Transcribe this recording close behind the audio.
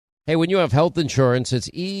Hey, when you have health insurance, it's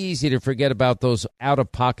easy to forget about those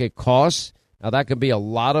out-of-pocket costs. Now, that can be a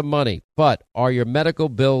lot of money, but are your medical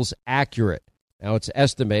bills accurate? Now, it's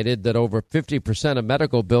estimated that over 50% of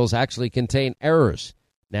medical bills actually contain errors.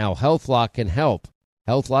 Now, HealthLock can help.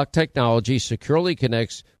 HealthLock technology securely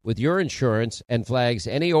connects with your insurance and flags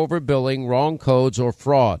any overbilling, wrong codes, or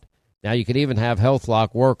fraud. Now, you can even have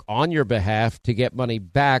HealthLock work on your behalf to get money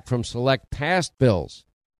back from select past bills.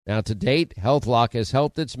 Now, to date, HealthLock has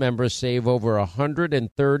helped its members save over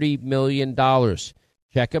 $130 million.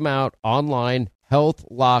 Check them out online,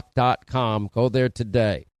 healthlock.com. Go there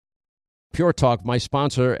today. Pure Talk, my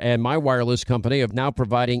sponsor and my wireless company, are now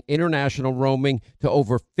providing international roaming to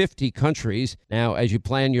over 50 countries. Now, as you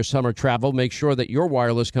plan your summer travel, make sure that your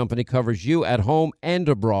wireless company covers you at home and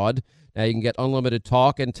abroad. Now, you can get unlimited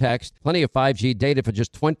talk and text, plenty of 5G data for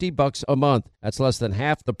just $20 a month. That's less than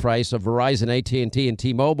half the price of Verizon, AT&T, and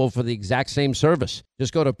T-Mobile for the exact same service.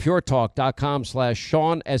 Just go to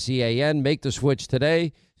puretalk.com/Sean, S-E-A-N. Make the switch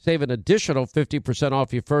today. Save an additional 50%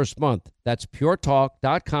 off your first month. That's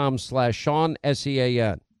puretalk.com/Sean,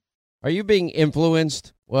 S-E-A-N. Are you being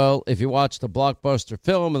influenced? Well, if you watched a blockbuster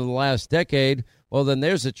film in the last decade, well, then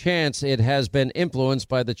there's a chance it has been influenced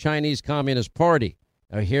by the Chinese Communist Party.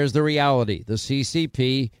 Now, here's the reality. The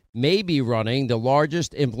CCP may be running the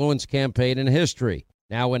largest influence campaign in history.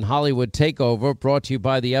 Now, in Hollywood Takeover, brought to you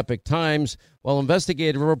by the Epic Times, well,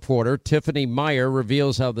 investigative reporter Tiffany Meyer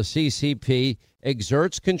reveals how the CCP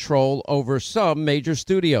exerts control over some major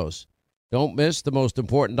studios. Don't miss the most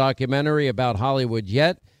important documentary about Hollywood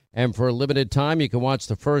yet, and for a limited time, you can watch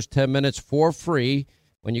the first 10 minutes for free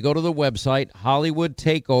when you go to the website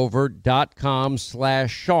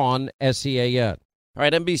hollywoodtakeover.com/Sean, S-E-A-N. All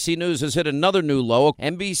right, NBC News has hit another new low.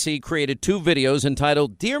 NBC created two videos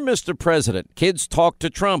entitled Dear Mr. President, Kids Talk to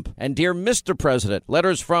Trump, and Dear Mr. President,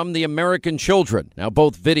 Letters from the American Children. Now,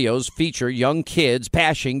 both videos feature young kids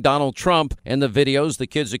bashing Donald Trump. In the videos, the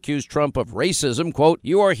kids accuse Trump of racism. Quote,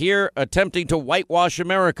 "You are here attempting to whitewash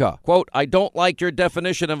America." Quote, "I don't like your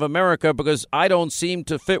definition of America because I don't seem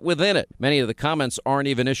to fit within it." Many of the comments aren't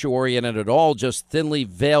even issue-oriented at all, just thinly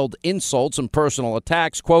veiled insults and personal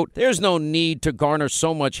attacks. Quote, "There's no need to garner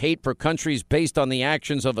so much hate for countries based on the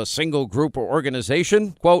actions of a single group or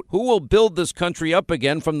organization." Quote, "Who will build this country up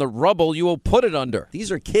again from the rubble you will put it under?"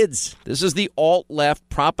 These are kids. This is the alt-left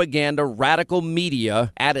propaganda radical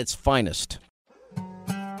media at its finest.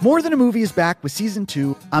 More Than a Movie is back with Season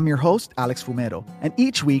 2. I'm your host, Alex Fumero, and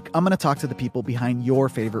each week I'm going to talk to the people behind your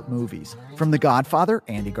favorite movies. From The Godfather,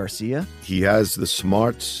 Andy Garcia. He has the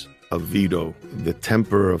smarts of Vito, the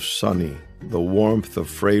temper of Sonny, the warmth of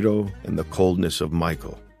Fredo, and the coldness of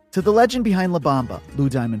Michael. To the legend behind La Bamba, Lou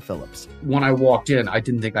Diamond Phillips. When I walked in, I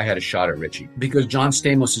didn't think I had a shot at Richie because John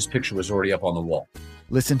Stamos' picture was already up on the wall.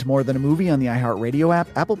 Listen to More Than a Movie on the iHeartRadio app,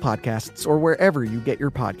 Apple Podcasts, or wherever you get your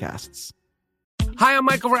podcasts. Hi, I'm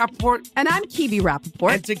Michael Rappaport. And I'm Kibi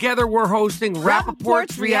Rappaport. And together we're hosting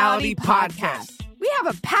Rappaport's Reality Podcast. We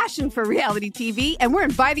have a passion for reality TV, and we're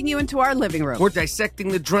inviting you into our living room. We're dissecting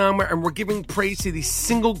the drama, and we're giving praise to the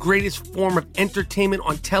single greatest form of entertainment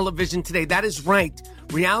on television today. That is right.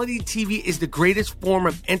 Reality TV is the greatest form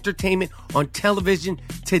of entertainment on television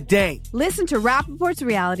today. Listen to Rappaport's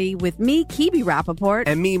Reality with me, Kibi Rappaport.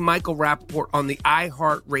 And me, Michael Rappaport, on the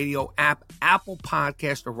iHeartRadio app, Apple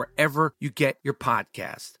Podcast, or wherever you get your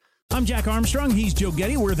podcast. I'm Jack Armstrong. He's Joe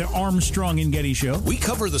Getty. We're the Armstrong and Getty Show. We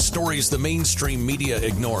cover the stories the mainstream media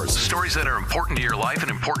ignores. Stories that are important to your life and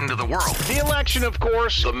important to the world. The election, of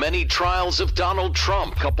course. The many trials of Donald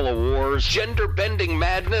Trump. Couple of wars. Gender-bending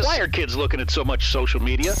madness. Why are kids looking at so much social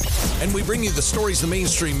media? And we bring you the stories the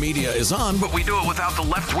mainstream media is on, but we do it without the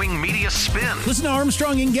left-wing media spin. Listen to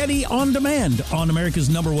Armstrong and Getty on demand on America's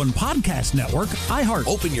 #1 podcast network, iHeart.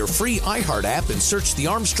 Open your free iHeart app and search the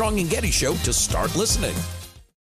Armstrong and Getty Show to start listening.